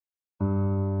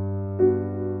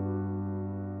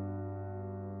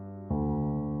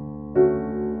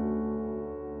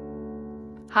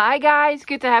Hi guys,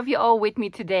 good to have you all with me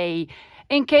today.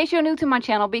 In case you're new to my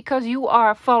channel, because you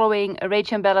are following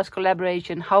Rach and Bella's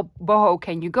collaboration, How Boho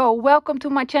Can You Go? Welcome to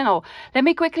my channel. Let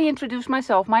me quickly introduce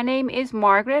myself. My name is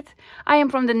Margaret. I am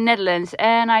from the Netherlands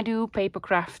and I do paper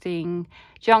crafting,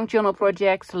 junk journal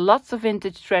projects, lots of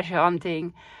vintage treasure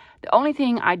hunting. The only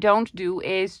thing I don't do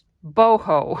is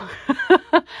boho.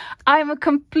 I'm a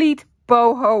complete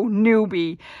boho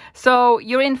newbie. So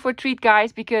you're in for a treat,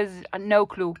 guys, because no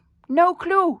clue. No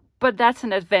clue, but that's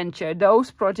an adventure.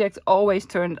 Those projects always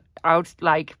turn out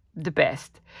like the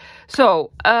best.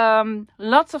 So,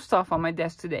 lots of stuff on my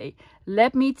desk today.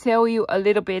 Let me tell you a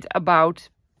little bit about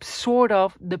sort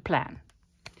of the plan.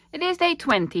 It is day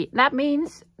 20. That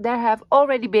means there have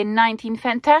already been 19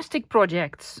 fantastic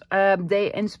projects.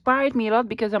 They inspired me a lot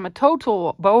because I'm a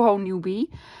total boho newbie.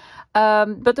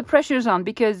 But the pressure is on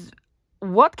because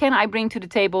what can I bring to the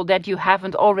table that you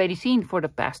haven't already seen for the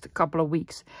past couple of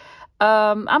weeks?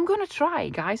 I'm gonna try,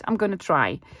 guys. I'm gonna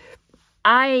try.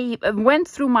 I went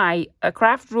through my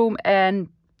craft room and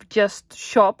just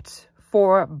shopped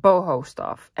for boho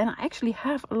stuff. And I actually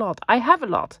have a lot. I have a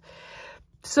lot.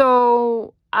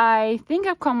 So I think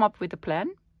I've come up with a plan.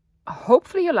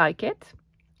 Hopefully you like it.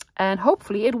 And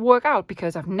hopefully it will work out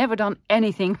because I've never done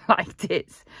anything like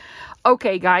this.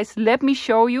 Okay, guys, let me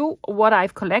show you what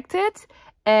I've collected.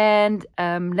 And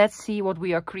let's see what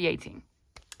we are creating.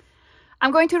 I'm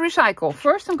going to recycle.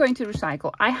 First, I'm going to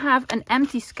recycle. I have an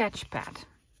empty sketch pad.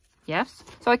 Yes.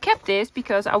 So I kept this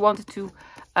because I wanted to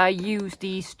use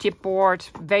these chipboard,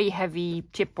 very heavy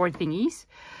chipboard thingies.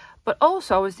 But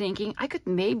also I was thinking I could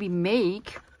maybe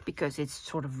make, because it's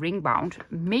sort of ring bound,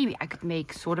 maybe I could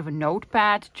make sort of a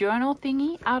notepad journal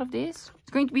thingy out of this. It's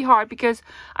going to be hard because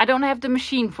I don't have the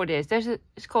machine for this.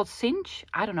 It's called Cinch.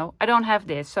 I don't know. I don't have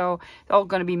this. So it's all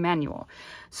going to be manual.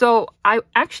 So I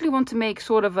actually want to make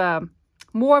sort of a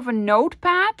more of a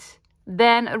notepad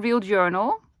than a real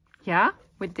journal. Yeah,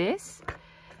 with this.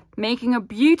 Making a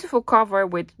beautiful cover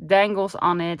with dangles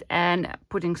on it and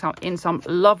putting some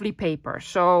lovely paper.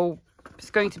 So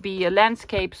it's going to be a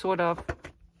landscape sort of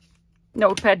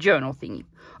notepad journal thingy.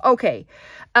 Okay,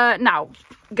 now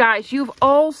guys, you've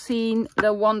all seen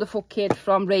the wonderful kit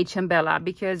from Rach and Bella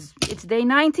because it's day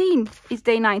 19. It's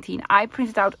day 19. I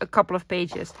printed out a couple of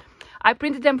pages. I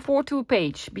printed them 4 to a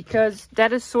page because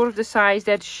that is sort of the size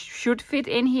that should fit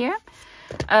in here.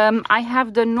 I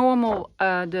have the normal,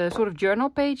 the sort of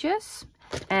journal pages.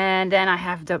 And then I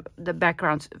have the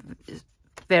backgrounds,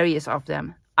 various of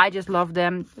them. I just love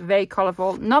them. Very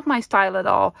colorful. Not my style at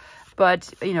all.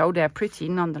 But, you know, they're pretty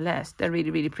nonetheless. They're really,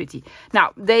 really pretty.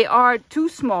 Now, they are too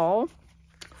small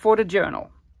for the journal.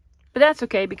 But that's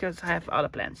okay because I have other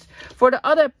plans. For the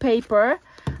other paper,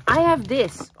 I have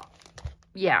this.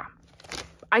 Yeah.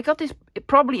 I got this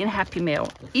probably in Happy Mail.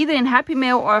 Either in Happy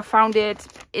Mail or I found it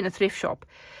in a thrift shop.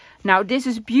 Now, this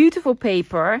is beautiful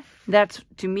paper that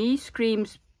to me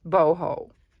screams boho.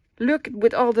 Look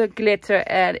with all the glitter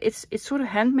and it's sort of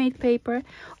handmade paper.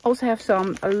 Also have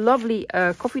some lovely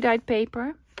coffee dyed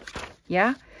paper.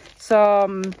 Yeah.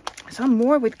 Some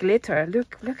more with glitter.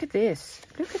 Look at this.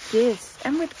 Look at this.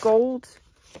 And with gold.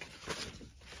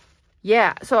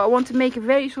 Yeah. So I want to make a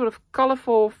very sort of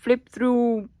colorful flip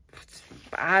through,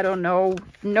 I don't know,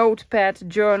 notepad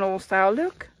journal style.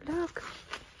 Look.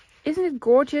 Isn't it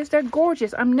gorgeous? They're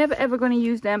gorgeous. I'm never ever going to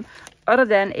use them other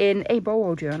than in a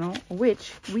boho journal,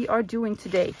 which we are doing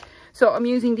today. So I'm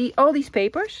using all these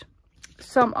papers.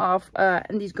 Some of,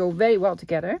 and these go very well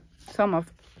together. Some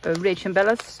of Rach and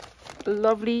Bella's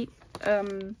lovely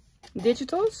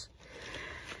digitals.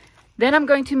 Then I'm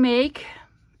going to make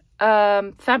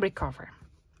fabric cover.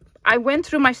 I went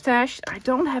through my stash. I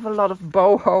don't have a lot of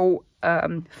boho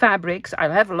fabrics. I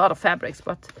have a lot of fabrics,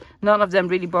 but none of them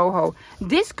really boho.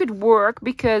 This could work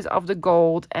because of the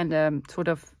gold and the sort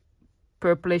of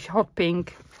purplish hot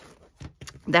pink.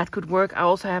 That could work. I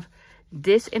also have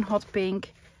this in hot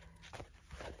pink,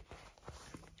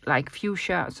 like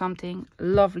fuchsia or something.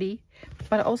 Lovely.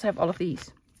 But I also have all of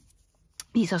these.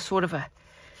 These are sort of a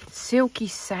silky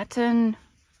satin.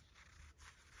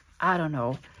 I don't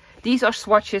know. These are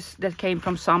swatches that came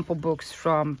from sample books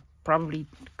from probably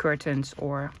curtains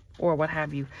or what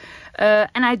have you.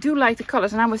 And I do like the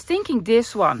colors. And I was thinking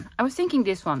this one.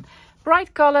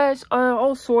 Bright colors,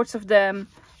 all sorts of them.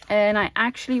 And I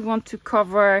actually want to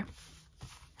cover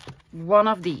one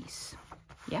of these.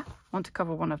 Yeah, want to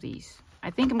cover one of these. I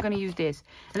think I'm going to use this.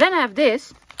 And then I have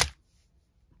this.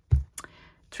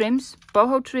 Trims,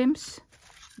 boho trims.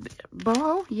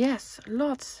 Boho? Yes,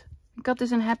 lots. Got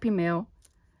this in Happy Mail.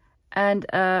 And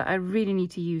I really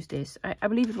need to use this. I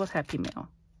believe it was Happy Mail.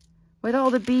 With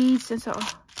all the beads and so.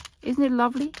 Oh, isn't it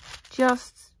lovely?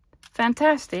 Just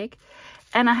fantastic.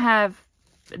 And I have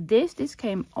this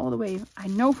came all the way, I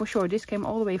know for sure this came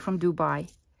all the way from Dubai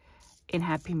in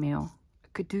Happy Mail. I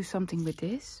could do something with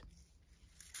this.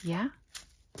 Yeah,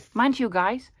 mind you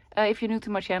guys, if you're new to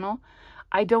my channel,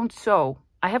 I don't sew.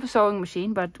 I have a sewing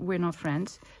machine, but we're not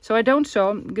friends, so I don't sew.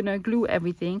 I'm gonna glue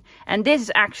everything. And this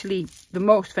is actually the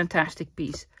most fantastic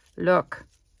piece. Look,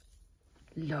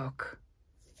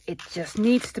 it just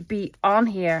needs to be on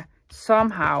here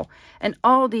somehow. And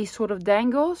all these sort of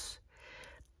dangles,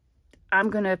 I'm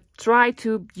gonna try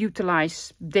to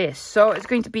utilize this. So it's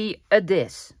going to be a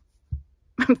this.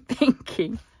 I'm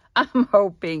thinking, I'm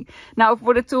hoping. Now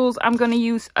for the tools, I'm gonna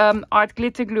use art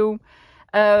glitter glue,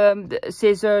 the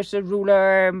scissors, a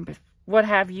ruler, what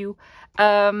have you.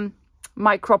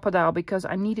 My crocodile, because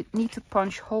I need to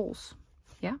punch holes.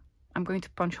 Yeah, I'm going to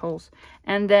punch holes.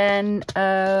 And then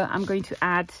I'm going to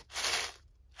add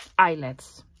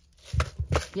eyelets.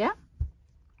 Yeah,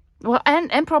 well,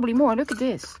 and probably more. Look at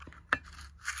this.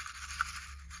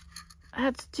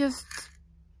 That's just,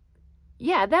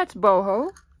 yeah, that's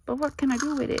boho. But what can I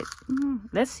do with it?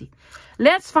 Let's see.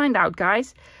 Let's find out,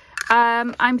 guys.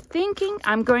 I'm thinking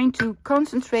I'm going to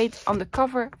concentrate on the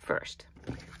cover first.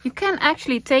 You can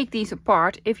actually take these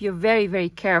apart if you're very, very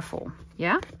careful.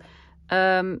 Yeah.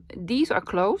 These are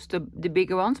closed, the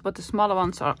bigger ones, but the smaller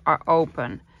ones are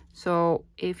open. So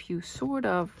if you sort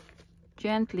of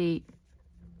gently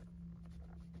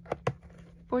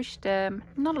push them,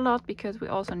 not a lot, because we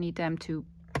also need them to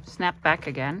snap back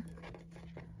again.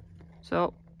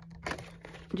 So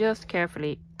just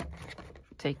carefully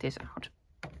take this out.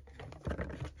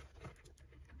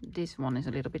 This one is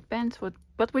a little bit bent,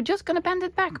 but we're just gonna bend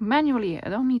it back manually. I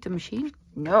don't need the machine.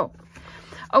 No.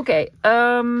 Okay,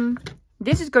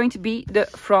 this is going to be the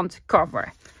front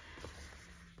cover.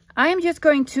 I am just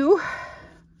going to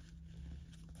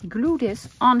glue this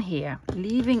on here,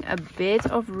 leaving a bit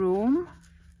of room.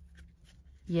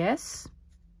 Yes,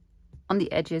 on the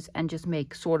edges, and just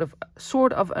make sort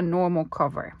of a normal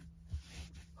cover.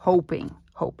 Hoping.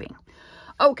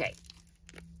 Okay.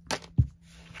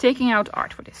 Taking out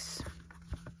art for this.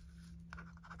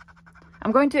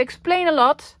 I'm going to explain a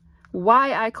lot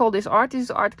why I call this art. This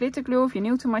is art glitter glue. If you're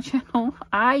new to my channel,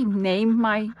 I name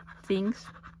my things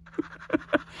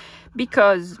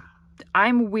because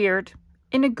I'm weird.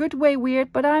 In a good way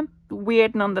weird, but I'm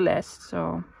weird nonetheless.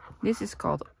 So this is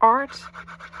called art.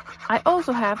 I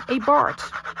also have a Bart.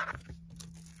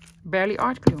 Barely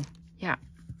art glue. Yeah.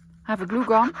 I have a glue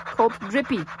gun called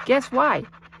Drippy. Guess why?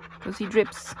 Because he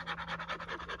drips.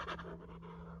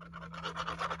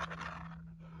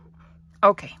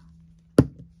 Okay.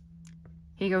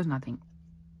 Here goes nothing.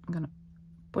 I'm gonna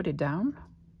put it down.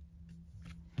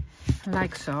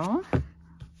 Like so.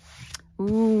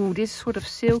 Ooh, this is sort of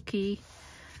silky.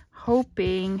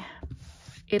 Hoping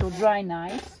it'll dry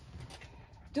nice.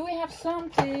 Do we have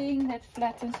something that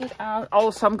flattens it out?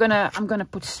 Also, I'm gonna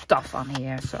put stuff on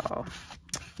here, so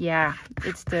yeah,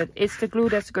 it's the glue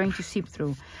that's going to seep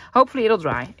through. Hopefully it'll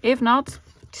dry. If not,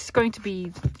 it's going to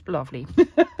be lovely.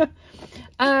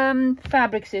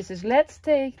 Fabric scissors. Let's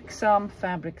take some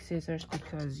fabric scissors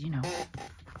because, you know,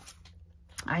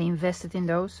 I invested in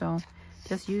those, so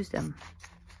just use them.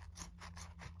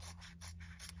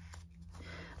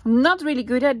 I'm not really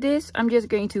good at this. I'm just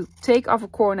going to take off a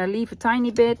corner, leave a tiny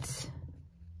bit.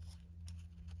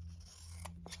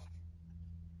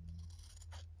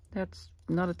 That's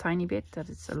not a tiny bit, that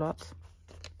is a lot.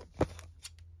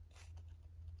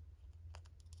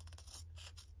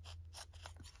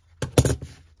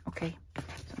 Okay,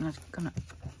 so I'm just gonna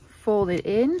fold it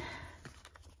in.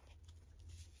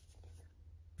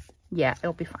 Yeah,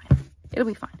 it'll be fine. It'll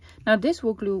be fine. Now this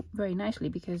will glue very nicely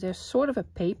because there's sort of a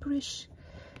paperish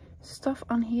stuff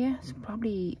on here. It's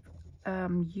probably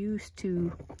used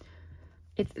to,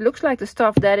 it looks like the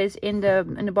stuff that is in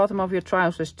the bottom of your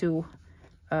trousers to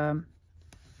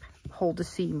hold the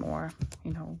seam, or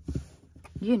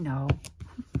you know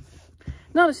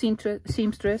not a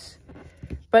seamstress,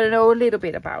 but I know a little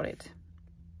bit about it.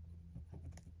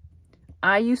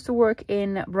 I used to work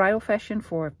in bridal fashion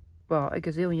for, well, a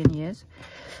gazillion years.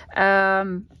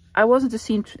 I wasn't a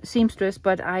seamstress,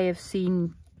 but I have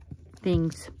seen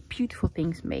things, beautiful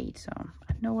things made, so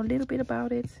I know a little bit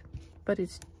about it. But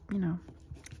it's, you know,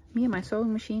 me and my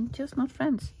sewing machine, just not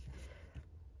friends.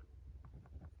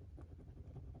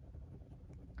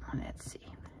 Let's see.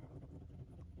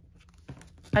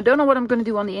 I don't know what I'm going to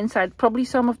do on the inside. Probably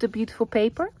some of the beautiful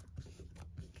paper.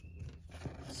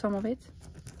 Some of it.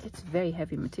 It's very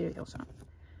heavy material, so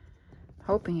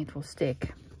hoping it will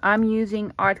stick. I'm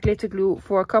using art glitter glue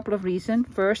for a couple of reasons.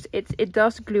 First, it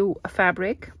does glue a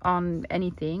fabric on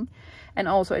anything, and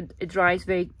also it dries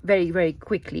very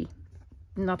quickly.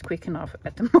 Not quick enough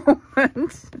at the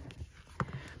moment.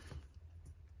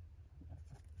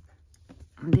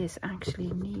 This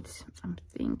actually needs, I'm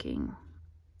thinking,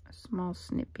 a small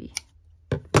snippy.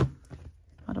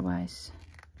 Otherwise,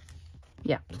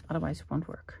 yeah, otherwise it won't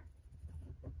work.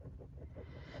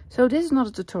 So this is not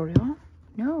a tutorial.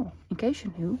 No, in case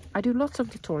you knew, I do lots of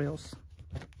tutorials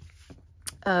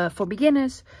for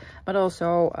beginners, but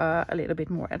also a little bit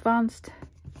more advanced.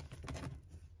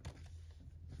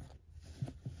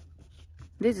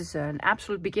 This is an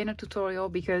absolute beginner tutorial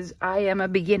because I am a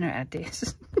beginner at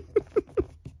this.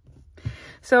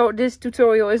 So this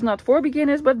tutorial is not for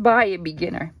beginners, but by a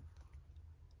beginner.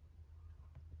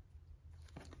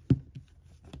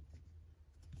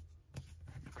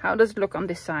 How does it look on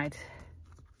this side?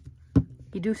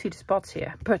 You do see the spots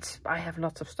here, but I have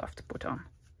lots of stuff to put on.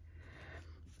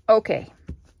 Okay,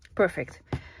 perfect.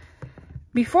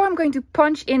 Before I'm going to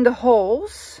punch in the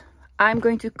holes, I'm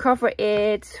going to cover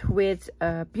it with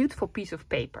a beautiful piece of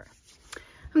paper.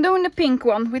 I'm doing the pink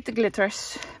one with the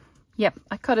glitters. Yep,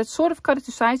 I sort of cut it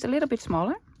to size a little bit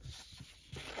smaller.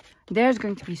 There's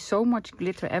going to be so much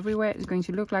glitter everywhere. It's going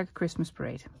to look like a Christmas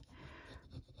parade.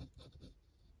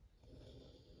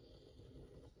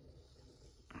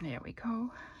 There we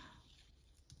go.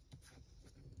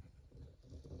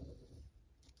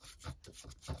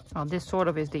 Well, this sort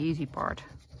of is the easy part.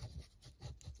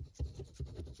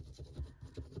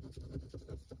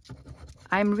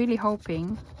 I'm really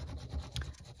hoping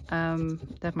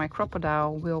that my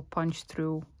crocodile will punch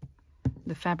through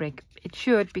the fabric. It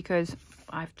should, because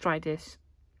I've tried this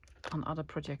on other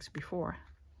projects before.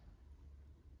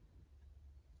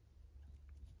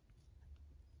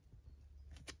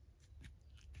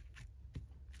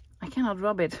 I cannot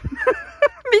rub it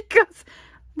because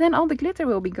then all the glitter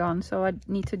will be gone, so I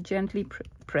need to gently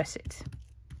press it.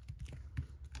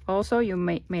 Also, you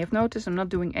may have noticed I'm not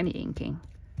doing any inking.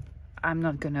 I'm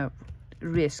not gonna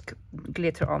risk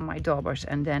glitter on my daubers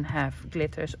and then have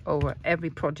glitters over every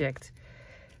project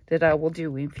that I will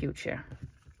do in future.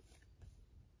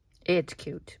 It's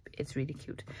cute. It's really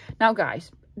cute. Now,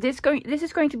 guys, this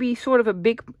is going to be sort of a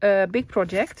big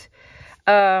project.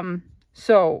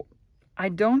 So I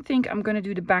don't think I'm going to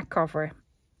do the back cover.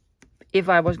 If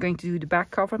I was going to do the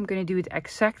back cover, I'm going to do it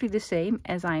exactly the same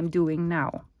as I'm doing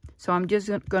now. So I'm just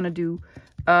going to do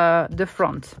the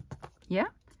front. Yeah.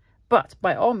 But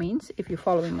by all means, if you're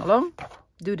following along,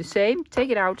 do the same, take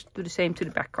it out, do the same to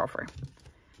the back cover.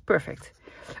 Perfect.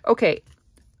 Okay.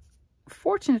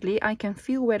 Fortunately, I can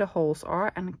feel where the holes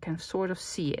are and I can sort of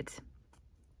see it.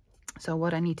 So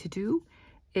what I need to do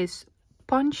is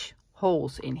punch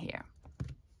holes in here.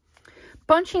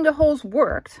 Punching the holes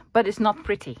worked, but it's not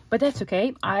pretty. But that's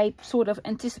okay. I sort of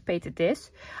anticipated this.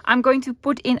 I'm going to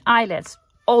put in eyelets.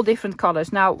 All different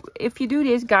colors. Now, if you do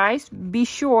this, guys, be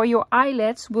sure your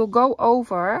eyelets will go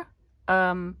over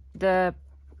the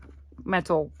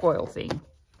metal coil thing.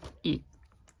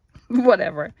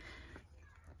 Whatever.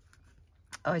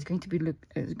 Oh, it's going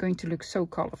to look so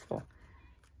colorful.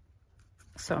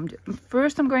 So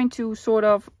first I'm going to sort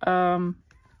of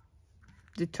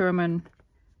determine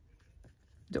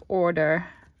the order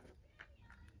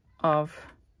of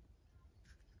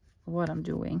what I'm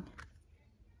doing.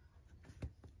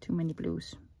 Too many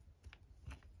blues.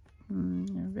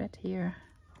 Red here.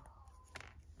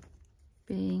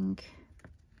 Pink.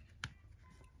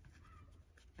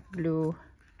 Blue.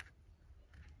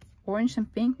 Orange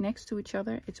and pink next to each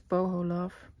other. It's boho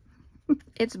love.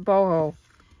 It's boho.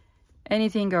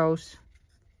 Anything goes.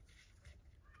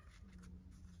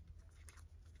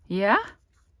 Yeah?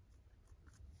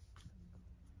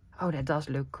 Oh, that does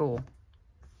look cool.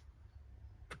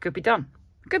 Could be done.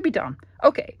 Could be done.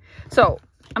 Okay, so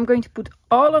I'm going to put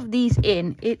all of these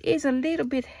in. It is a little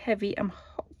bit heavy. I'm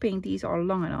hoping these are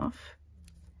long enough.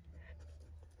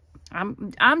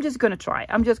 I'm just gonna try.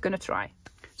 I'm just gonna try.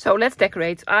 So let's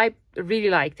decorate. I really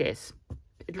like this.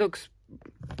 It looks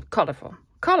colorful.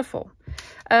 Colorful.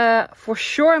 For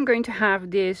sure I'm going to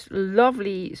have this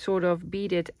lovely sort of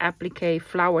beaded applique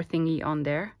flower thingy on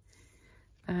there.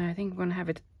 I think I'm gonna have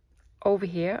it over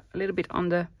here, a little bit on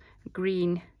the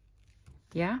green.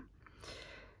 Yeah.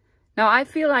 Now I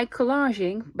feel like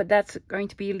collaging, but that's going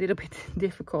to be a little bit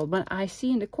difficult. But I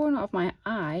see in the corner of my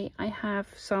eye, I have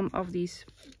some of these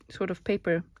sort of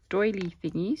paper doily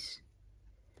thingies.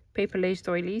 Paper lace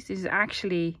doilies. This is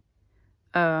actually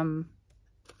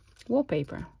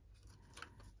wallpaper.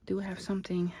 Do I have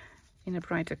something in a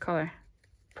brighter color?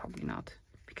 Probably not,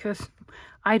 because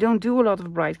I don't do a lot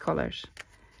of bright colors.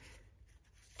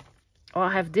 Or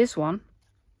I have this one,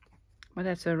 but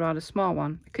that's a rather small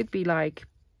one. It could be like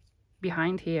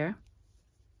behind here,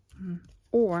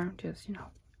 or just, you know,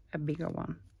 a bigger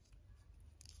one.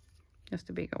 Just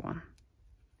a bigger one.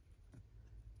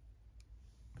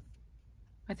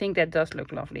 I think that does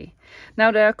look lovely.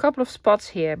 Now there are a couple of spots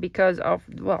here because of,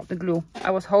 well, the glue.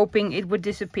 I was hoping it would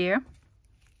disappear.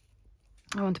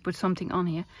 I want to put something on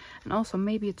here. And also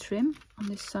maybe a trim on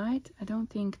this side. I don't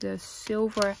think the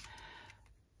silver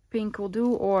pink will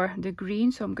do, or the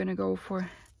green, so I'm gonna go for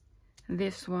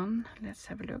this one. Let's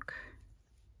have a look.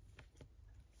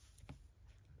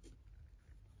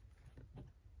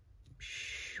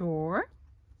 Sure.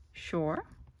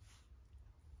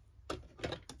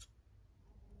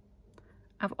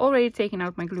 I've already taken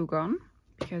out my glue gun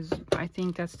because I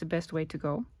think that's the best way to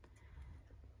go.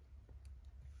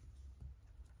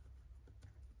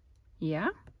 Yeah.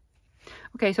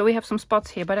 Okay, so we have some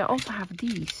spots here, but I also have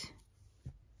these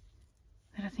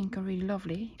that I think are really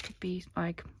lovely. It could be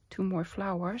like 2 more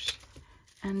flowers.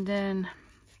 And then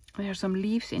there's some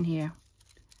leaves in here.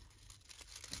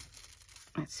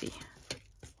 Let's see.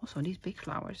 Also these big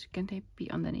flowers, can they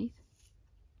be underneath?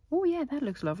 Oh yeah, that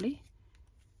looks lovely.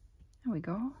 There we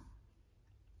go.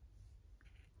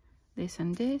 This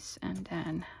and this, and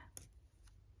then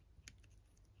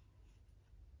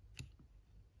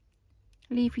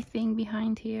leafy thing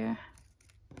behind here.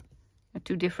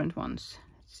 2 different ones.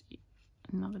 Let's see.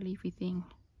 Another leafy thing.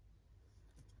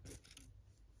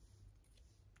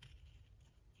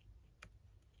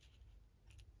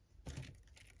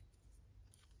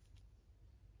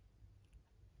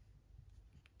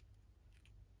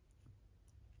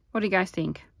 What do you guys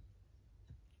think?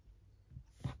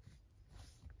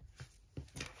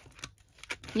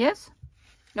 Yes?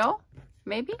 No?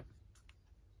 Maybe?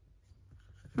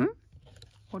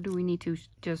 Or do we need to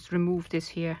just remove this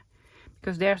here?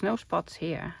 Because there's no spots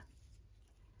here.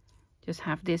 Just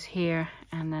have this here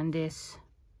and then this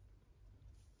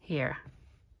here.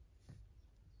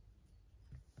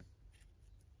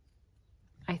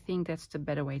 I think that's the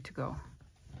better way to go.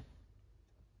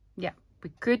 Yeah,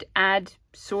 we could add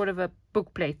sort of a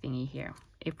book plate thingy here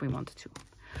if we wanted to.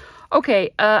 Okay,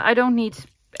 I don't need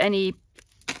any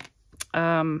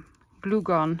glue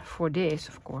gun for this,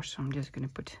 of course. So I'm just gonna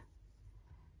put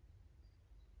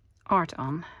art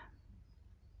on.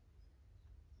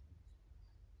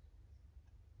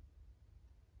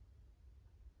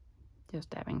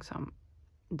 Just having some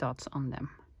dots on them.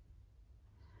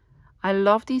 I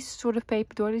love these sort of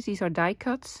paper doilies. These are die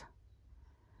cuts.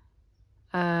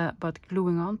 But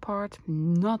gluing on part,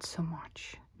 not so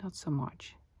much. Not so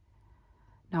much.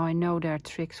 Now I know there are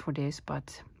tricks for this,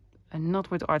 but not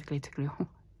with art glitter glue.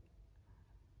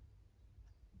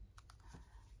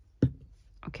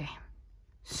 Okay.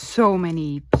 So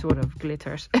many sort of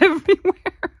glitters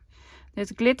everywhere.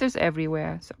 There's glitters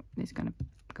everywhere. So this is gonna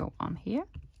go on here.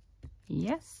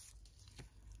 Yes.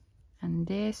 And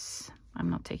this, I'm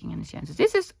not taking any chances.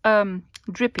 This is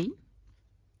drippy.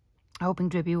 Hoping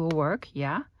drippy will work.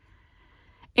 Yeah.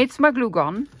 It's my glue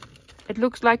gun. It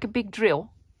looks like a big drill.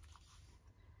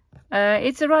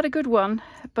 It's a rather good one,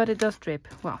 but it does drip.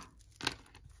 Well,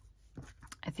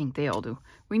 I think they all do.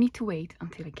 We need to wait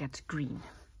until it gets green.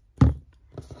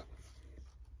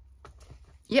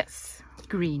 Yes,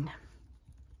 green.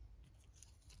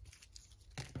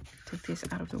 Take this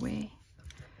out of the way.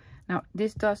 Now,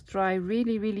 this does dry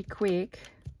really, really quick.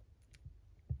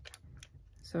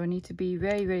 So I need to be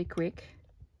very, very quick.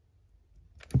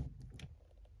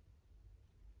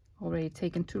 Already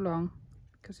taken too long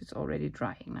because it's already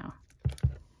drying now.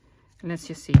 And let's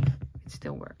just see, it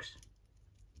still works.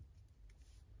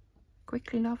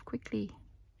 Quickly, love, quickly.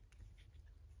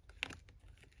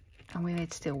 And will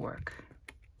it still work?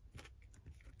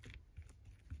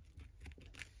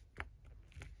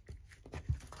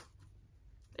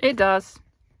 It does.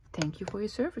 Thank you for your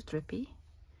service, Drippy.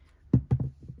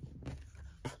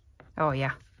 Oh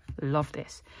yeah, love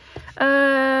this.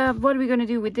 What are we gonna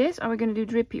do with this? Are we gonna do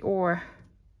Drippy or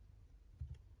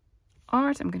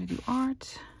art? I'm gonna do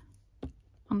art.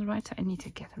 On the right side, I need to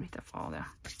get rid of all the,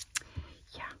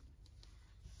 yeah.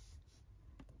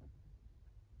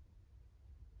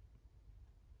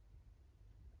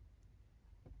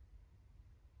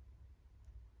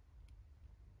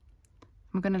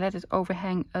 I'm gonna let it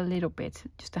overhang a little bit,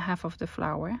 just a half of the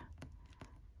flower.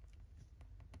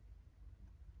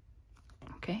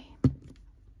 Okay.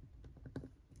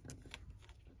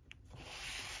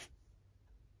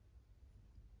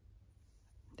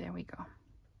 There we go.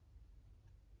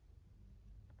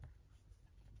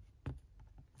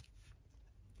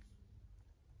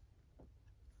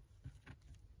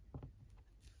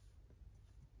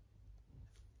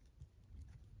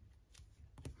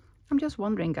 I'm just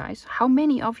wondering, guys, how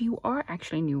many of you are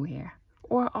actually new here?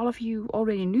 Or all of you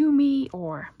already knew me,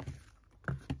 or,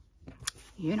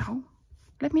 you know,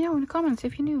 let me know in the comments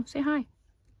if you're new. Say hi.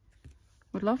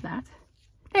 Would love that.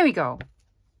 There we go.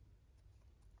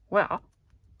 Well,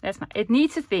 that's not, it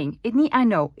needs a thing. I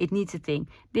know it needs a thing.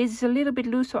 This is a little bit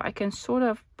loose, so I can sort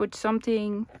of put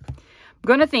something. I'm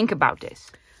gonna think about this.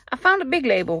 I found a big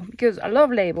label because I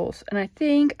love labels, and I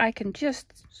think I can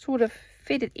just sort of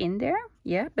fit it in there.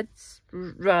 Yeah, but it's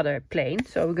rather plain,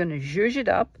 so we're gonna zhuzh it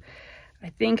up. I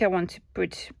think I want to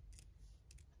put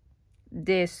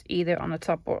this either on the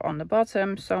top or on the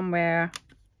bottom somewhere.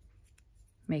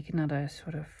 Make another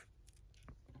sort of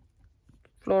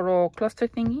floral cluster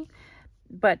thingy,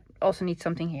 but also need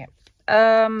something here.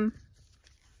 I'm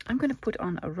gonna put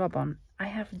on a rub-on. I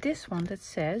have this one that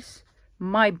says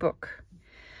my book.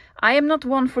 I am not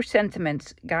one for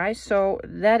sentiments, guys, so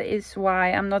that is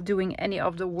why I'm not doing any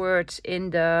of the words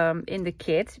in the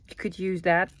kit. You could use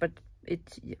that, but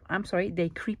I'm sorry, they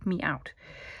creep me out.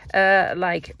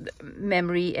 Like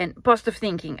memory and positive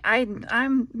thinking.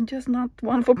 I'm just not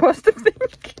one for positive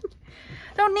thinking.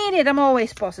 Don't need it. I'm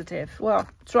always positive. Well,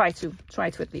 try to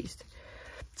at least.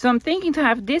 So I'm thinking to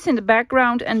have this in the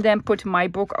background and then put my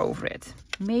book over it.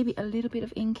 Maybe a little bit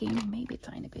of inking, maybe a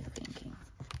tiny bit of inking.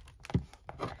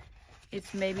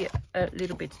 It's maybe a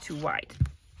little bit too wide.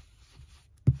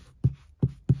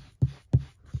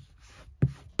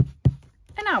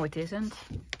 And now it isn't.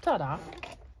 Ta-da.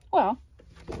 Well,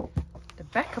 the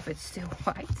back of it's still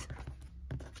white.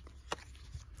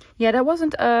 Yeah, there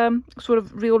wasn't sort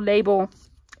of real label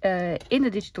in the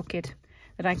digital kit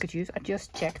that I could use. I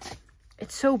just checked.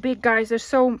 It's so big, guys. There's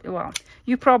so, well,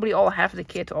 you probably all have the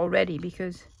kit already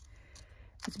because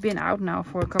it's been out now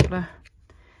for a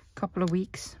couple of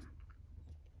weeks.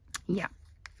 Yeah.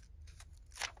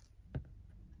 I'm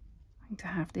going to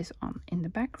have this on in the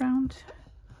background.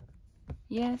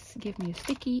 Yes, give me a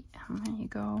sticky. There you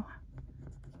go.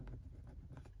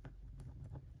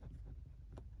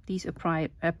 These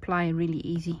apply really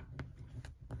easy.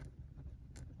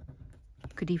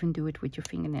 You could even do it with your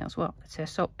fingernails. Well, it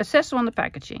says so. It says so on the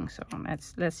packaging. So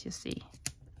let's just see.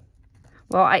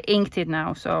 Well, I inked it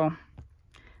now, so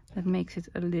that makes it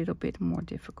a little bit more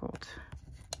difficult.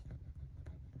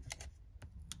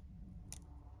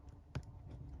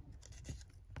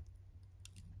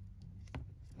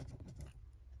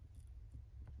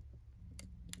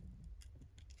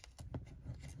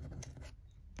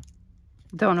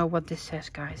 Don't know what this says,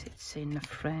 guys. It's in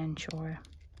French or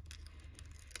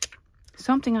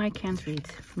something I can't read.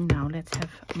 Now let's have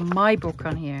my book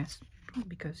on here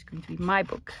because it's going to be my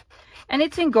book. And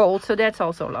it's in gold, so that's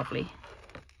also lovely.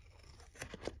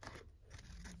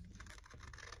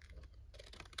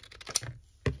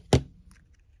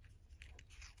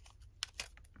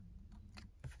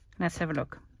 Let's have a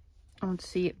look. I want to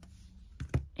see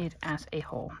it as a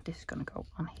whole. This is going to go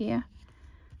on here.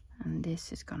 And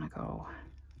this is gonna go a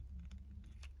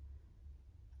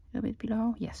little bit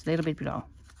below. Yes, a little bit below.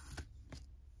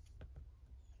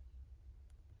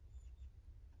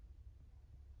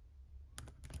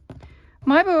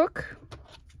 My book.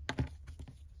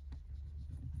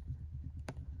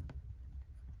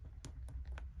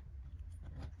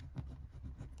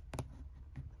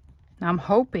 Now I'm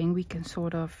hoping we can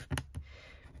sort of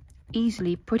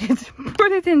easily put it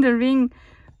in the ring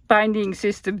binding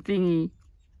system thingy.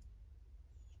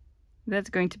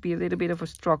 That's going to be a little bit of a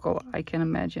struggle, I can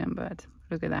imagine, but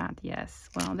look at that. Yes,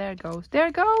 well, there it goes. There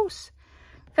it goes.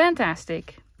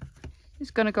 Fantastic.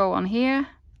 It's going to go on here,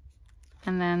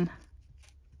 and then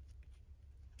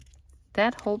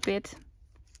that whole bit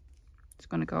is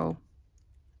going to go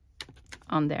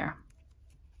on there.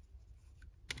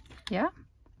 Yeah,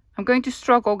 I'm going to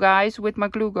struggle, guys, with my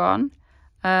glue gun,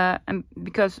 and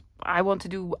because I want to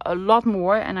do a lot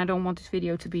more, and I don't want this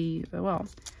video to be, well,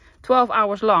 12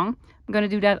 hours long. I'm going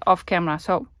to do that off camera.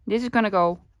 So this is going to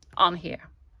go on here.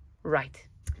 Right.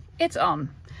 It's on.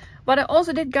 What I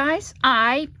also did, guys,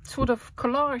 I sort of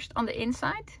collaged on the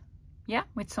inside. Yeah,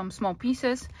 with some small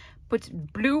pieces. Put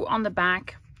blue on the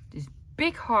back. This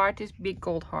big heart, this big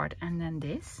gold heart. And then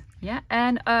this. Yeah,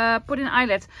 and put in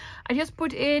eyelets. I just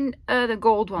put in the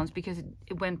gold ones because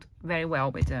it went very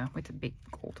well with the big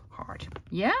gold heart.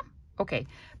 Yeah? Okay.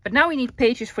 But now we need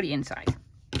pages for the inside.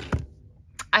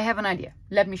 I have an idea.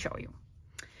 Let me show you.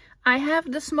 I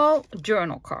have the small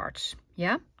journal cards.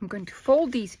 Yeah, I'm going to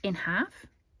fold these in half.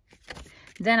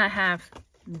 Then I have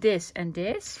this and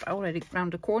this. I already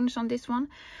round the corners on this one.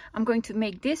 I'm going to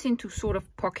make this into sort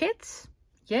of pockets.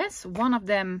 Yes, one of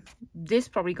them, this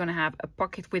probably going to have a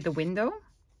pocket with a window.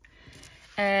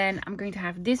 And I'm going to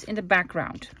have this in the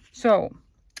background. So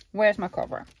where's my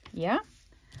cover? Yeah,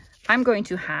 I'm going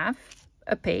to have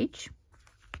a page,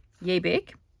 yay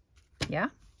big. Yeah,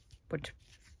 put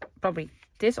probably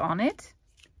this on it.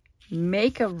 I'm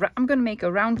going to make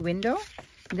a round window.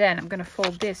 Then I'm going to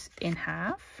fold this in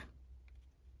half.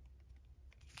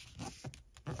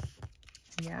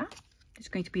 Yeah, it's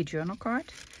going to be a journal card.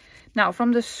 Now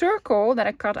from the circle that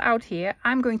I cut out here,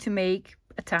 I'm going to make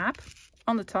a tab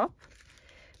on the top.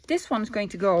 This one is going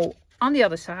to go on the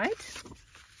other side.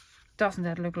 Doesn't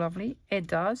that look lovely? It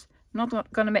does.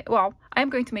 Not gonna make, well, I'm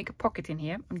going to make a pocket in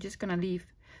here. I'm just gonna leave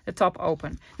the top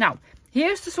open. Now,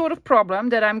 here's the sort of problem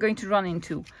that I'm going to run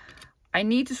into. I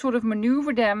need to sort of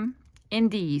maneuver them in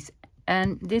these.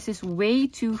 And this is way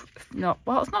too, no,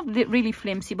 well, it's not really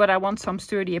flimsy, but I want some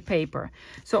sturdier paper.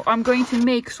 So I'm going to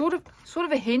make sort of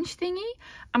a hinge thingy.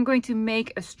 I'm going to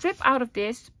make a strip out of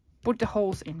this, put the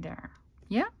holes in there.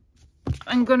 Yeah,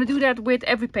 I'm going to do that with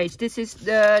every page. This is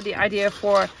the idea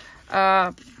for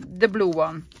the blue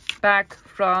one. Back,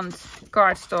 front,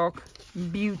 cardstock,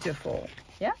 beautiful.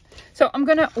 Yeah, so I'm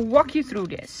going to walk you through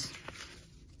this.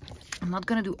 I'm not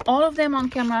going to do all of them on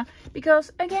camera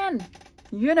because, again,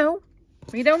 you know,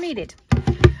 we don't need it.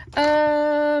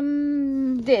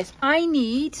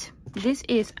 This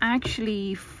is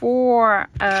actually for,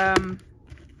 I'm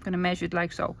going to measure it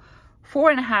like so,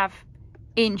 4.5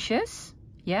 inches.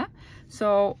 Yeah,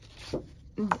 so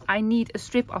I need a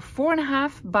strip of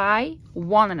 4.5 by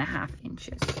 1.5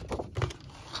 inches.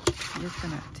 I'm just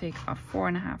going to take a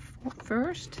 4.5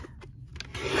 first,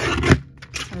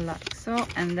 like so,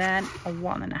 and then a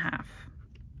 1.5.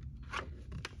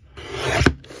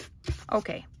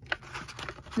 Okay,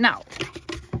 now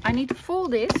I need to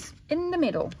fold this in the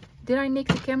middle. Did I nick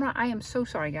the camera? I am so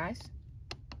sorry, guys.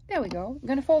 There we go. I'm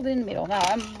gonna fold it in the middle. Now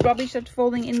I'm rubbish at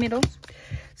folding in middles,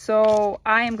 so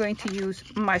I am going to use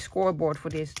my scoreboard for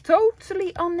this.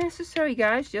 Totally unnecessary,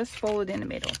 guys. Just fold it in the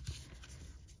middle.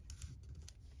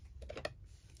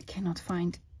 Cannot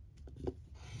find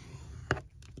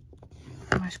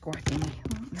my score thingy.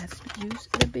 Well, let's use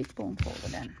the big bone folder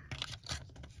then.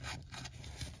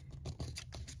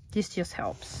 This just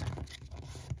helps.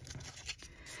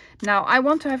 Now I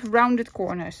want to have rounded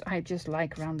corners. I just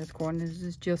like rounded corners. This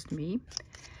is just me.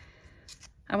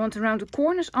 I want to round the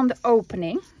corners on the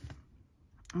opening.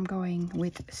 I'm going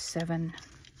with 7.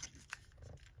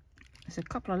 There's a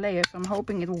couple of layers. I'm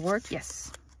hoping it will work.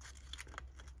 Yes.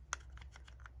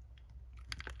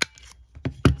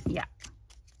 Yeah.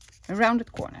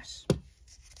 Rounded corners.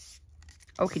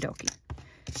 Okie dokie.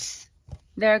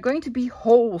 There are going to be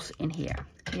holes in here.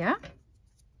 Yeah,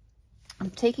 I'm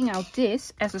taking out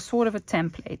this as a sort of a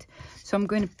template. So I'm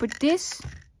going to put this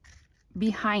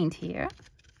behind here.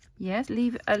 Yes,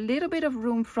 leave a little bit of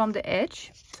room from the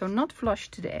edge. So not flush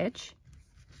to the edge.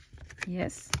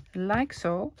 Yes, like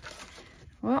so.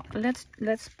 Well, let's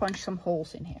punch some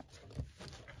holes in here.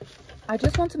 I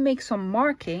just want to make some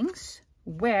markings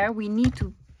where we need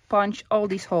to punch all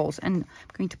these holes. And I'm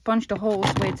going to punch the holes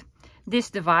with this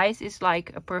device. Is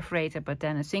like a perforator, but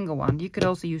then a single one. You could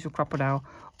also use a crocodile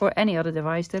or any other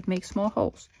device that makes small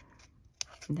holes.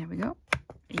 And there we go.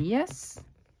 Yes.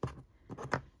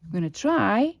 I'm going to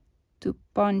try to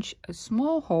punch a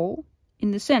small hole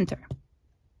in the center.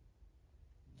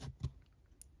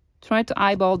 Try to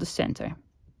eyeball the center.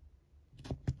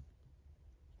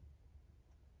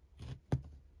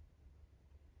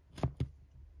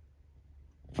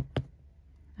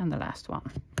 And the last one.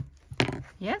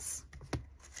 Yes.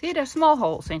 See, there's small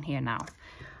holes in here now.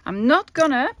 I'm not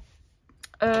gonna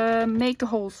make the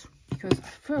holes because I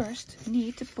first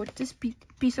need to put this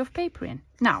piece of paper in.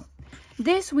 Now,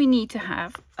 this we need to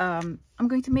have, I'm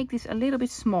going to make this a little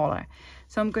bit smaller.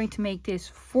 So I'm going to make this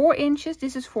 4 inches.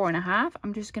 This is 4.5.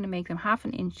 I'm just going to make them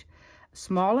 1/2 inch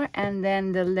smaller. And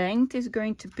then the length is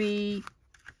going to be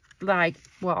like,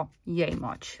 well, yay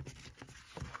much.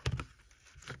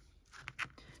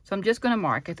 So I'm just going to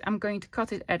mark it. I'm going to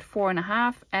cut it at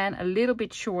 4.5 and a little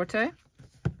bit shorter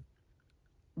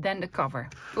than the cover.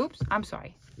 Oops, I'm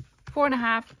sorry.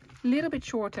 4.5, a little bit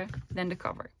shorter than the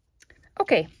cover.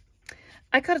 Okay,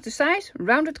 I cut it to size,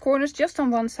 rounded corners just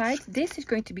on one side. This is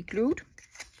going to be glued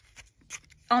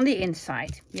on the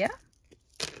inside. Yeah,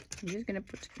 I'm just going to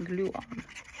put glue on.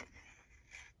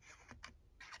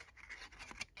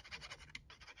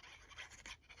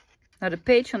 Now the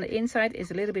page on the inside is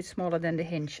a little bit smaller than the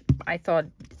hinge. I thought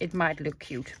it might look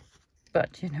cute,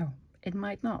 but you know, it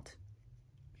might not.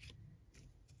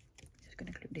 Just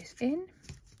gonna glue this in.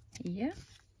 Yeah,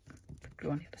 put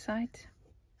glue on the other side.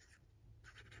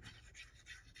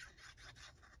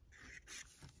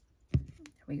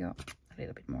 There we go, a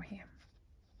little bit more here.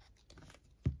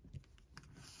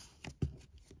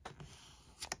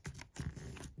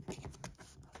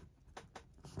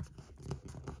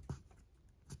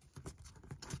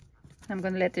 I'm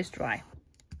going to let this dry.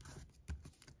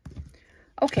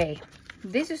 Okay,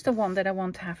 this is the one that I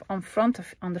want to have on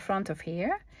the front of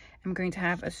here. I'm going to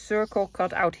have a circle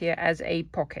cut out here as a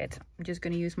pocket. I'm just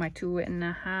going to use my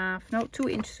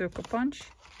 2.5 circle punch.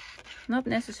 Not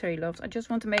necessary, loves. I just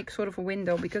want to make sort of a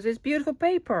window because it's beautiful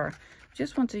paper. I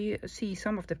just want to see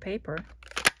some of the paper.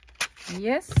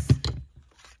 Yes.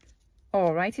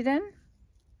 Alrighty then.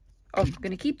 Oh, I'm going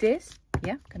to keep this.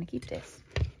 Yeah, I'm going to keep this.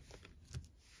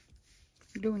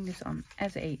 Gluing this on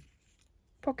as a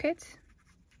pocket.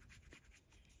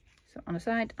 So on the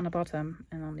side, on the bottom,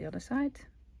 and on the other side.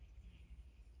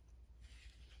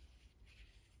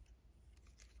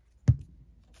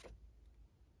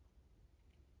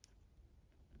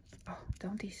 Oh,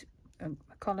 don't these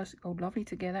colors go lovely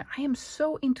together? I am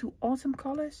so into autumn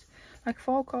colors, like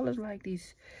fall colors, like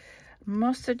these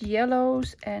mustard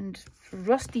yellows and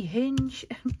rusty hinge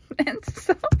and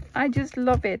stuff. I just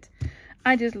love it.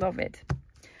 I just love it.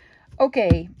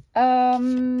 Okay,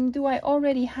 do I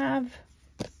already have...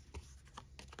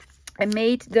 I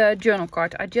made the journal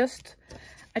card. I just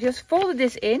folded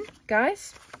this in,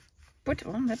 guys.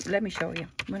 Let me show you.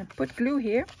 I'm gonna put glue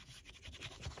here.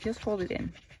 Just fold it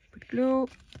in. Put glue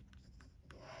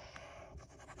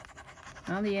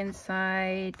on the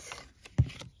inside.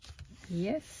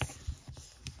 Yes.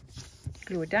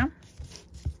 Glue it down.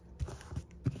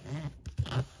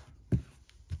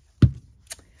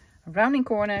 Rounding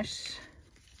corners.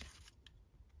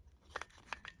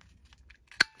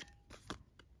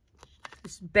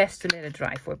 It's best to let it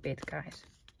dry for a bit, guys.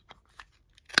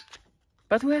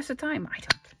 But who has the time? I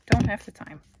don't have the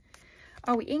time.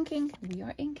 Are we inking? We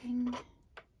are inking.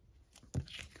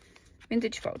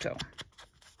 Vintage photo.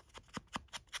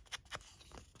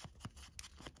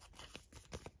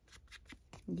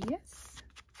 Yes.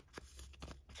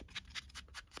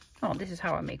 Oh, this is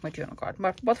how I make my journal card.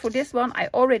 But for this one, I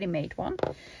already made one.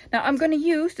 Now I'm going to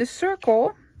use the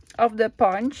circle of the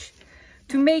punch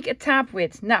to make a tab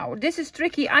with. Now, this is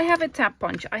tricky. I have a tab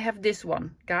punch. I have this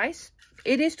one, guys.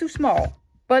 It is too small,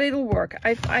 but it'll work.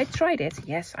 I tried it.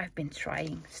 Yes, I've been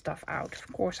trying stuff out.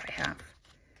 Of course I have.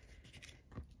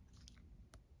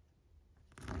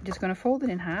 Just going to fold it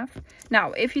in half.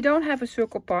 Now, if you don't have a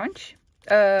circle punch,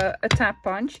 a tab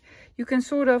punch, you can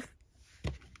sort of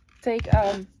take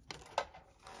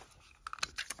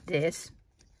this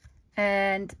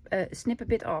and snip a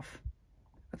bit off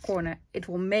a corner. It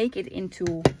will make it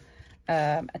into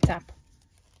a tab,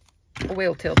 a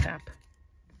whale tail tab.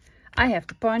 I have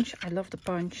the punch. I love the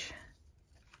punch.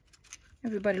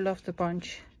 Everybody loves the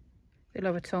punch. They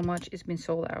love it so much. It's been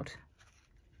sold out.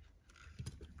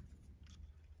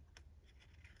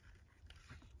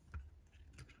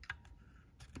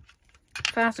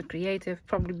 Fast and creative.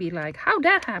 Probably be like, how'd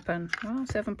that happen? Well,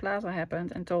 7 Plaza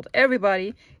happened and told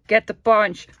everybody, get the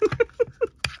punch.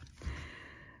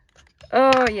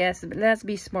 Oh yes, let's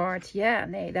be smart. Yeah,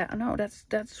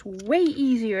 that's way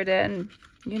easier than,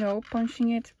 you know,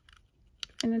 punching it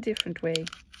in a different way.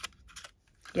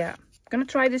 Yeah, gonna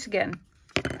try this again.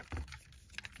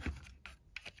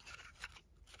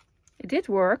 It did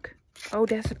work. Oh,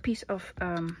 there's a piece of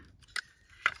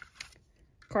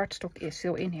cardstock is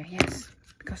still in here. Yes,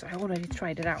 because I already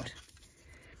tried it out.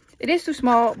 It is too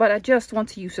small, but I just want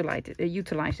to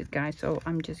utilize it, guys. So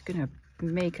I'm just gonna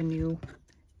make a new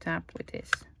tab with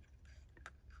this.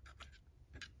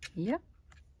 Yeah.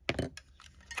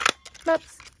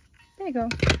 Flops. There you go.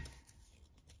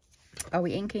 Are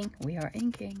we inking? We are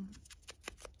inking.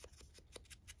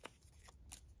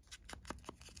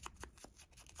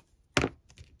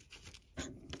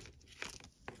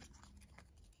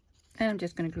 And I'm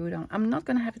just going to glue it on. I'm not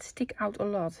going to have it stick out a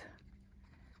lot.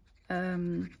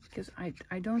 Because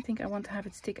I don't think I want to have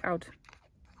it stick out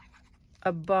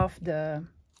above the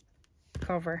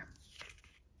cover.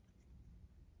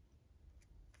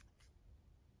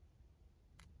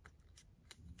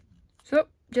 So,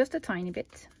 just a tiny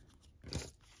bit.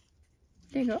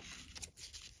 There you go.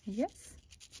 Yes.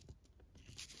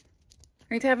 I'm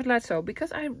going to have it like so,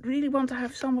 because I really want to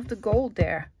have some of the gold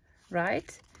there,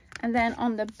 right? And then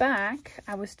on the back,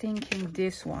 I was thinking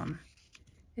this one.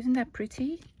 Isn't that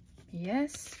pretty?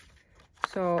 Yes.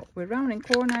 So we're rounding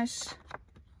corners.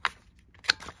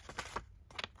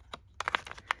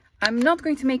 I'm not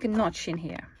going to make a notch in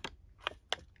here.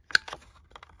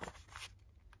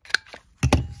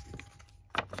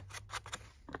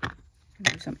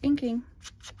 Do some inking.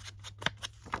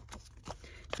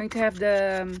 I'm going to have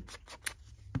the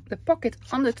pocket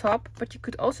on the top, but you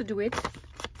could also do it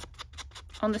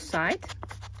on the side.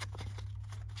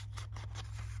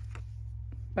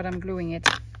 But I'm gluing it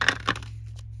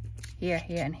here,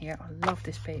 here, and here. I love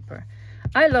this paper.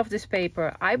 I love this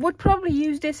paper. I would probably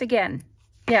use this again.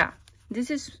 Yeah,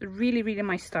 this is really, really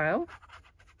my style.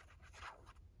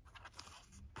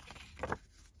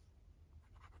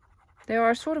 There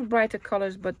are sort of brighter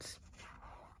colors, but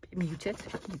muted.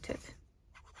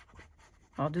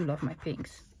 I do love my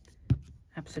pinks.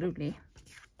 Absolutely.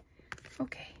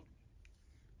 Okay.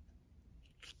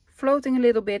 Floating a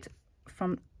little bit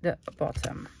from the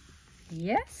bottom.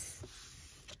 Yes.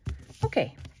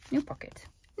 Okay, new pocket.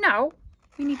 Now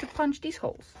we need to punch these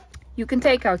holes. You can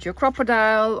take out your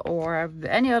crocodile or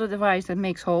any other device that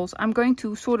makes holes. I'm going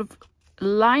to sort of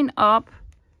line up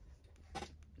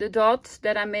the dots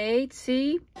that I made.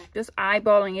 See, just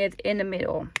eyeballing it in the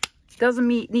middle. Doesn't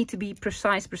need to be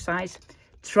precise.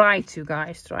 Try to,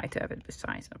 guys, try to have it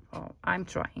precise. Oh, I'm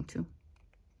trying to.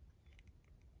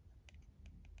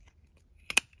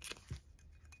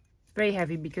 Very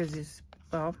heavy because it's,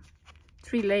 well,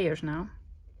 3 layers now.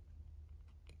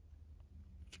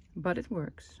 But it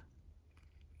works.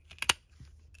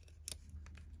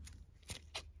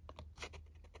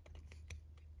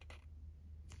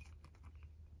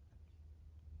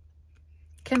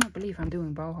 Cannot believe I'm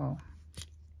doing boho.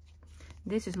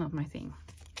 This is not my thing.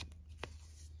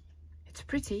 It's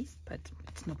pretty, but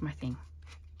it's not my thing.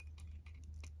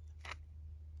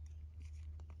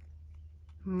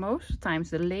 Most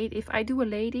times if I do a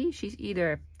lady, she's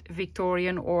either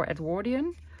Victorian or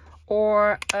Edwardian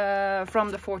or from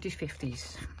the 40s,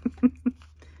 50s.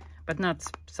 But not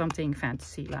something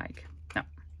fantasy like. No.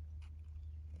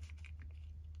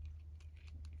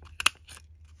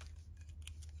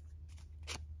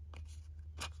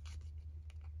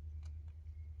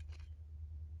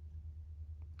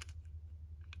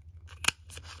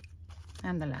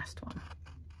 And the last one.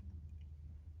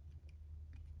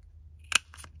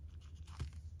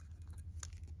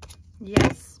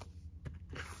 Yes.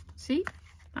 See?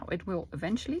 Now it will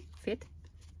eventually fit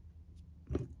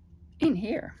in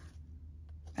here.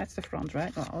 That's the front,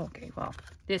 right? Oh, okay, well,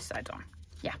 this side on.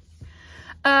 Yeah.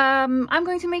 I'm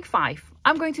going to make 5.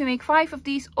 I'm going to make 5 of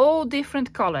these, all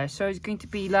different colors. So it's going to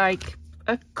be like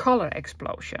a color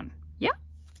explosion. Yeah.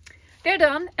 They're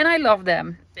done and I love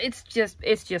them. It's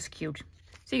just cute.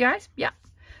 See, guys? Yeah.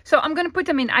 So I'm going to put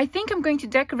them in. I think I'm going to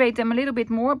decorate them a little bit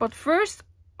more, but first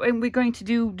we're going to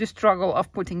do the struggle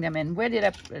of putting them in. Where did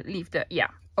I leave the... Yeah,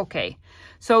 okay.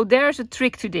 So there's a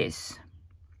trick to this.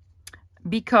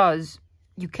 Because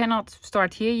you cannot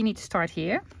start here, you need to start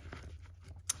here.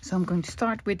 So I'm going to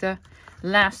start with the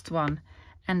last one.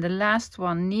 And the last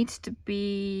one needs to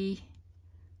be...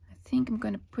 I think I'm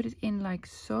going to put it in like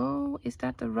so. Is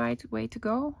that the right way to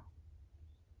go?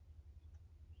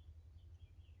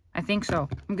 I think so.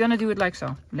 I'm gonna do it like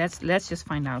so. Let's just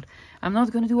find out. I'm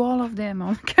not gonna do all of them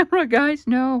on camera, guys.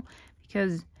 No,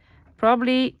 because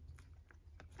probably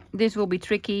this will be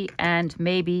tricky and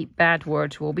maybe bad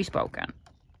words will be spoken.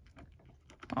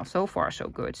 Well, so far so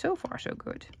good. So far so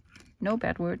good. No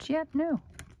bad words yet. No.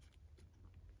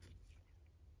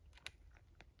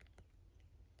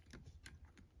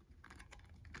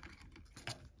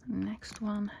 Next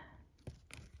one.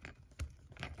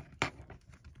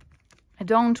 I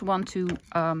don't want to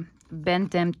bend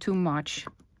them too much.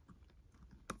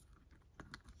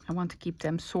 I want to keep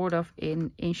them sort of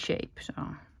in shape. So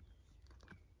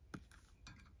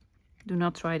do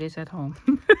not try this at home.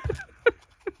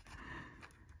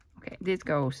 Okay, this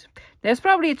goes. There's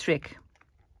probably a trick.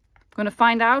 I'm gonna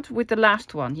find out with the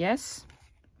last one. Yes,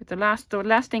 with the last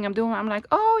thing I'm doing. I'm like,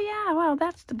 oh yeah, well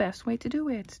that's the best way to do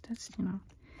it. That's, you know,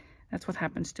 that's what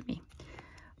happens to me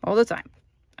all the time.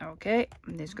 Okay,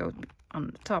 this goes on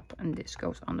the top and this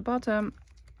goes on the bottom.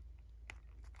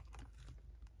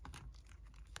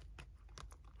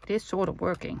 It is sort of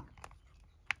working.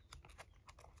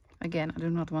 Again, I do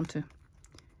not want to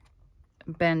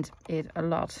bend it a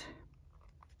lot.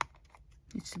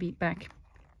 It needs to be back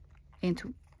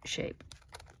into shape.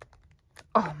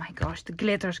 Oh my gosh, the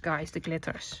glitters, guys, the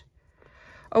glitters.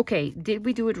 Okay, did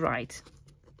we do it right?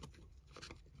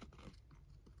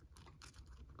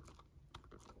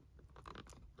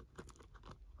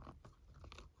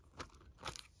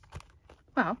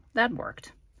 Well, that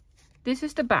worked. This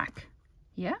is the back.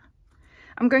 Yeah.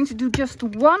 I'm going to do just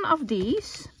one of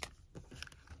these.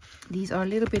 These are a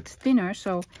little bit thinner,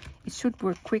 so it should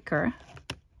work quicker.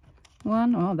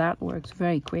 1, oh, that works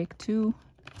very quick. 2,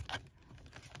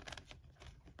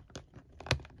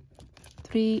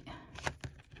 3.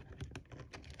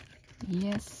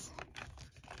 Yes.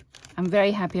 I'm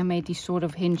very happy I made these sort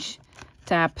of hinge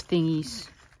tab thingies.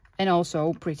 And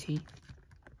also pretty.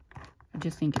 I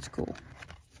just think it's cool.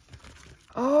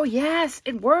 Oh yes,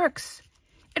 it works.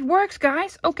 It works,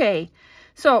 guys. Okay,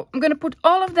 so I'm gonna put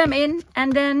all of them in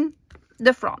and then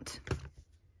the front.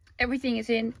 Everything is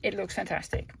in. It looks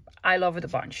fantastic. I love it a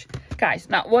bunch. Guys,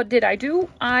 now what did I do?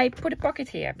 I put a pocket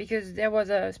here because there was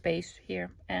a space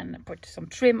here and I put some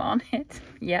trim on it.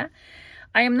 Yeah.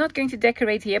 I am not going to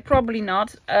decorate here. Probably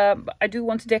not. But I do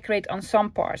want to decorate on some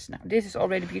parts. Now, this is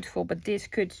already beautiful, but this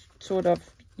could sort of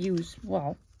use,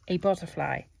 well, a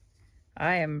butterfly.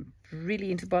 I am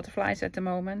really into butterflies at the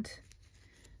moment.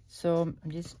 So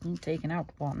I'm just taking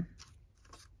out 1,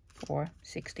 4,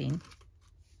 16.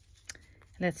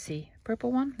 Let's see,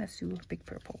 purple one. Let's do a big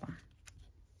purple one.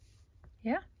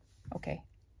 Yeah, okay.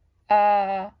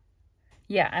 Yeah,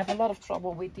 I have a lot of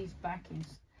trouble with these backings.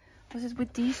 Was it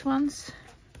with these ones?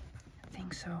 I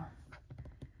think so.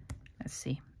 Let's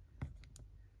see.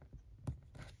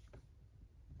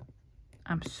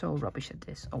 I'm so rubbish at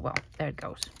this. Oh well, there it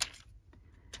goes.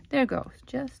 There it goes.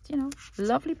 Just, you know,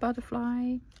 lovely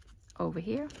butterfly over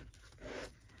here.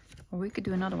 Or we could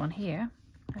do another one here.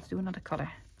 Let's do another color.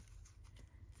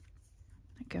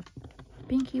 Like a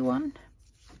pinky one.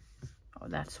 Oh,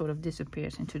 that sort of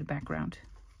disappears into the background.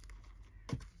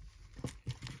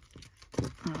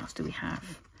 What else do we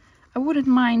have? I wouldn't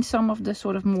mind some of the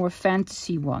sort of more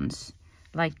fantasy ones.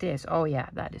 Like this. Oh yeah,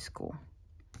 that is cool.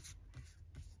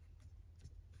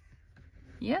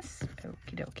 Yes?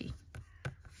 Okie dokie.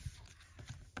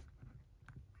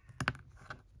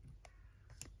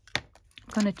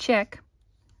 I'm gonna check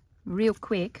real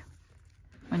quick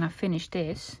when I finish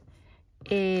this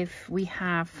if we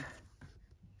have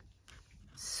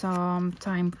some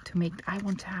time to make. I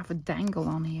want to have a dangle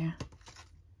on here.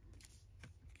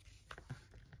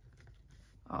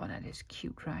 Oh, that is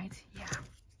cute, right? Yeah.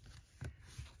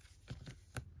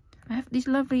 I have these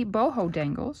lovely boho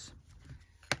dangles.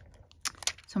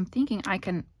 So I'm thinking I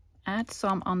can add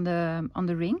some on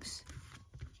the rings.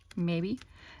 Maybe.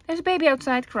 There's a baby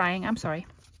outside crying. I'm sorry.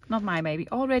 Not my baby.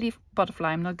 Already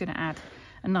butterfly. I'm not going to add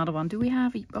another one. Do we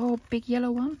have a big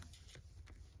yellow one?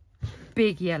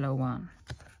 Big yellow one.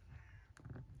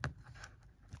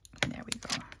 There we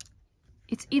go.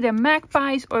 It's either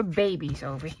magpies or babies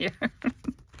over here.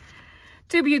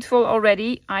 Too beautiful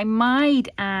already. I might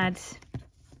add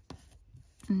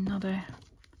another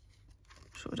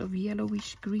sort of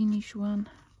yellowish greenish one.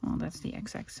 Oh, that's the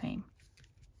exact same.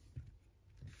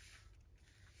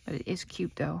 But it is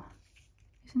cute though.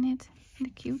 Isn't it? Isn't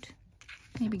it cute?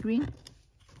 Maybe green?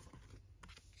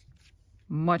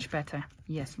 Much better.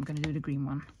 Yes, I'm going to do the green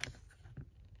one.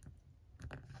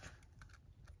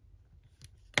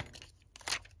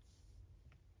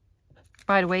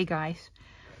 By the way, guys,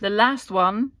 the last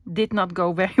one did not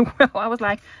go very well. I was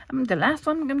like, the last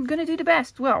one, I'm going to do the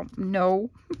best. Well, no.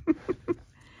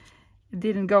 It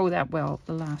didn't go that well,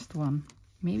 the last one.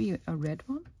 Maybe a red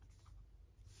one?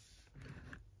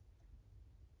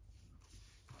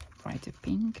 Try to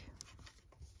pink.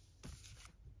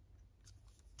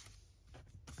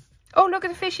 Oh, look at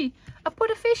the fishy. I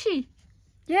put a fishy.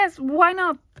 Yes, why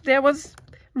not? There was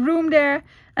room there.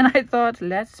 And I thought,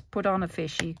 let's put on a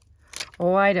fishy.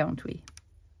 Why don't we?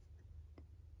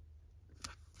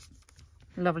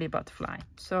 Lovely butterfly.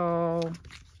 So,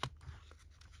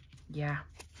 yeah.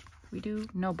 We do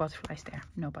no butterflies there.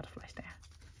 No butterflies there.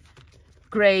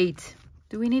 Great.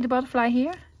 Do we need a butterfly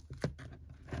here?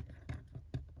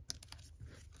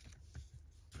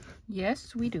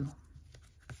 Yes, we do.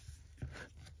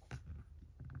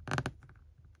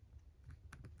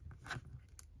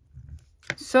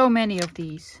 So many of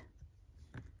these.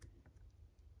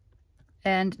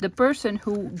 And the person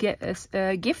who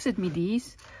gifted me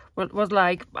these was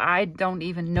like, I don't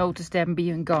even notice them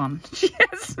being gone.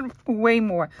 Yes, way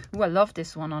more. Oh, I love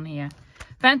this one on here.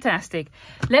 Fantastic.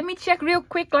 Let me check real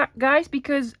quick, guys,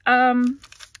 because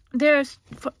there's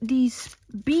these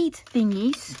bead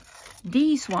thingies,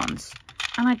 these ones,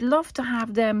 and I'd love to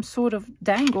have them sort of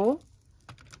dangle.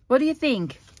 What do you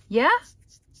think? Yeah?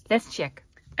 Let's check.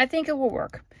 I think it will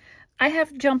work. I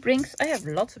have jump rings. I have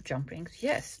lots of jump rings.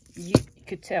 Yes, you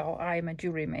could tell I'm a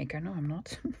jewelry maker. No, I'm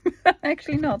not.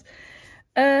 Actually not.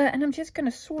 And I'm just going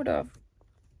to sort of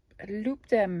loop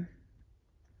them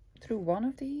through one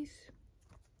of these.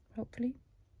 Hopefully.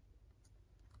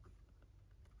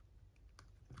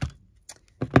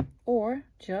 Or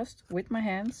just with my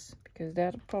hands, because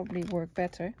that'll probably work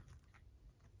better.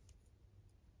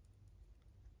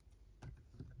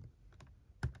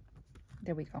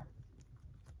 There we go.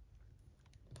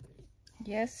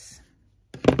 Yes.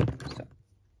 So.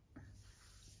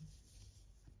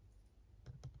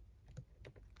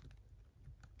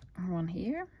 One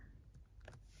here.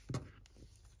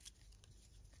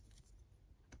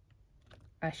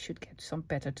 I should get some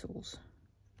better tools.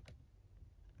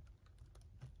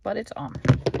 But it's on.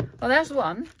 Well, there's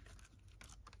one.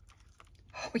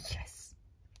 Oh, yes.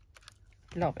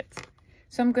 Love it.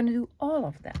 So I'm going to do all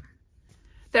of them.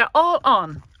 They're all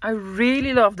on. I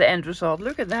really love the end result.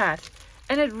 Look at that.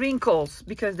 And it wrinkles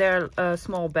because there are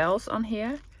small bells on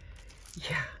here.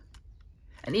 Yeah.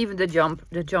 And even the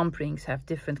jump rings have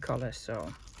different colors.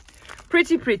 So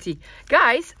pretty, pretty.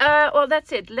 Guys, well,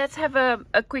 that's it. Let's have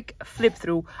a quick flip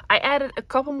through. I added a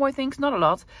couple more things, not a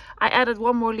lot. I added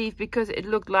one more leaf because it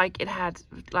looked like it had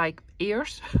like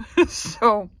ears.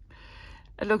 So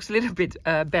it looks a little bit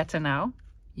better now.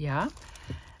 Yeah.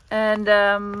 And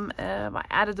I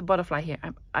added the butterfly here.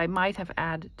 I might have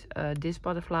added this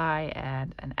butterfly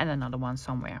and another one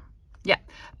somewhere. Yeah,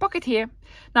 pocket here.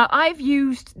 Now I've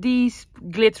used these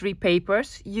glittery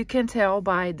papers. You can tell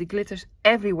by the glitters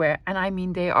everywhere. And I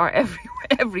mean they are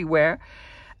everywhere.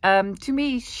 To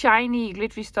me, shiny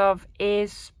glittery stuff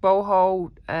is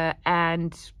boho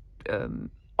and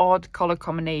odd color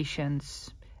combinations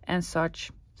and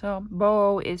such. So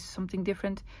boho is something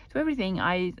different to everything.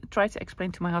 I tried to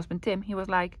explain to my husband Tim. He was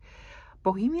like,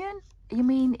 Bohemian? You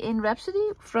mean in Rhapsody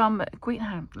from Queen?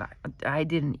 I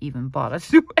didn't even bother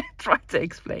to try to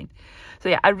explain. So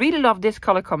yeah, I really love this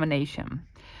color combination.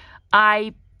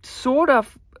 I sort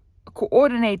of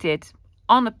coordinated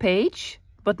on a page,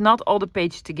 but not all the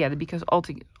pages together, because all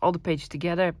the pages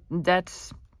together,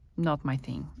 that's not my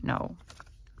thing. No,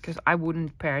 because I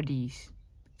wouldn't pair these.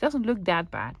 Doesn't look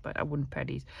that bad, but I wouldn't pair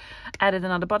these. Added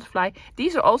another butterfly.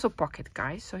 These are also pocket,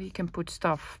 guys, so you can put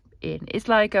stuff in. It's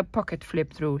like a pocket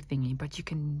flip through thingy, but you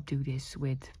can do this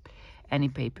with any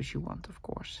papers you want, of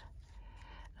course.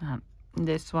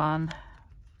 This one,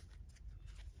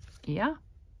 yeah,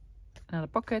 another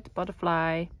pocket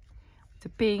butterfly, the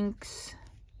pinks.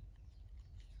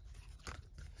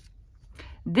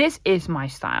 This is my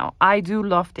style. I do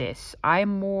love this.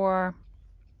 I'm more,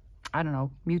 I don't know,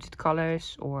 muted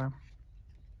colors or,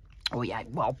 oh yeah,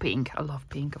 well, pink. I love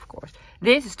pink, of course.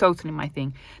 This is totally my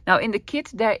thing. Now in the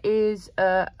kit there is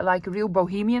like a real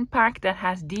bohemian pack that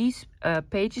has these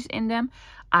pages in them.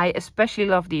 I especially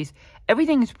love these.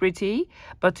 Everything is pretty,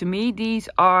 but to me these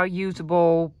are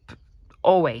usable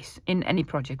always in any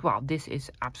project. Wow, this is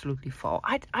absolutely fall.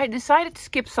 I decided to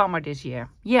skip summer this year.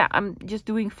 Yeah, I'm just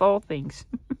doing fall things.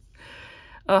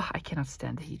 Oh, I cannot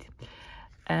stand the heat.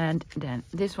 And then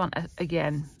this one,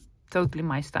 again, totally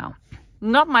my style.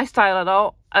 Not my style at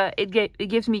all. It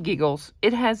gives me giggles.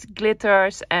 It has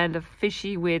glitters and a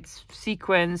fishy with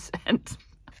sequins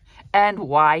and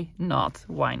why not?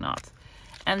 Why not?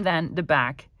 And then the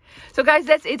back. So guys,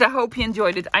 that's it. I hope you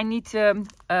enjoyed it. I need to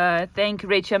thank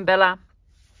Rachel and Bella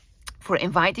for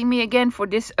inviting me again for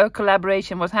this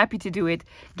collaboration. Was happy to do it.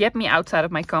 Get me outside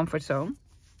of my comfort zone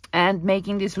and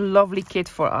making this lovely kit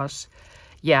for us.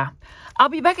 Yeah, I'll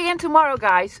be back again tomorrow,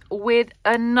 guys, with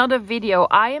another video.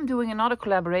 I am doing another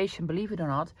collaboration, believe it or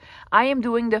not. I am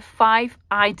doing the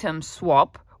 5-item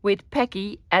swap with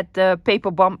Peggy at the Paper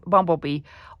Bumblebee.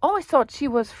 Always thought she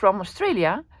was from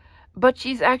Australia, but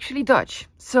she's actually Dutch.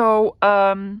 So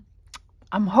I'm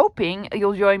hoping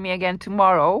you'll join me again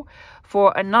tomorrow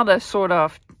for another sort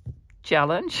of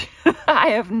challenge. I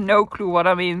have no clue what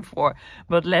I'm in for,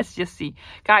 but let's just see.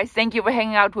 Guys, thank you for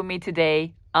hanging out with me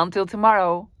today. Until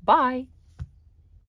tomorrow. Bye.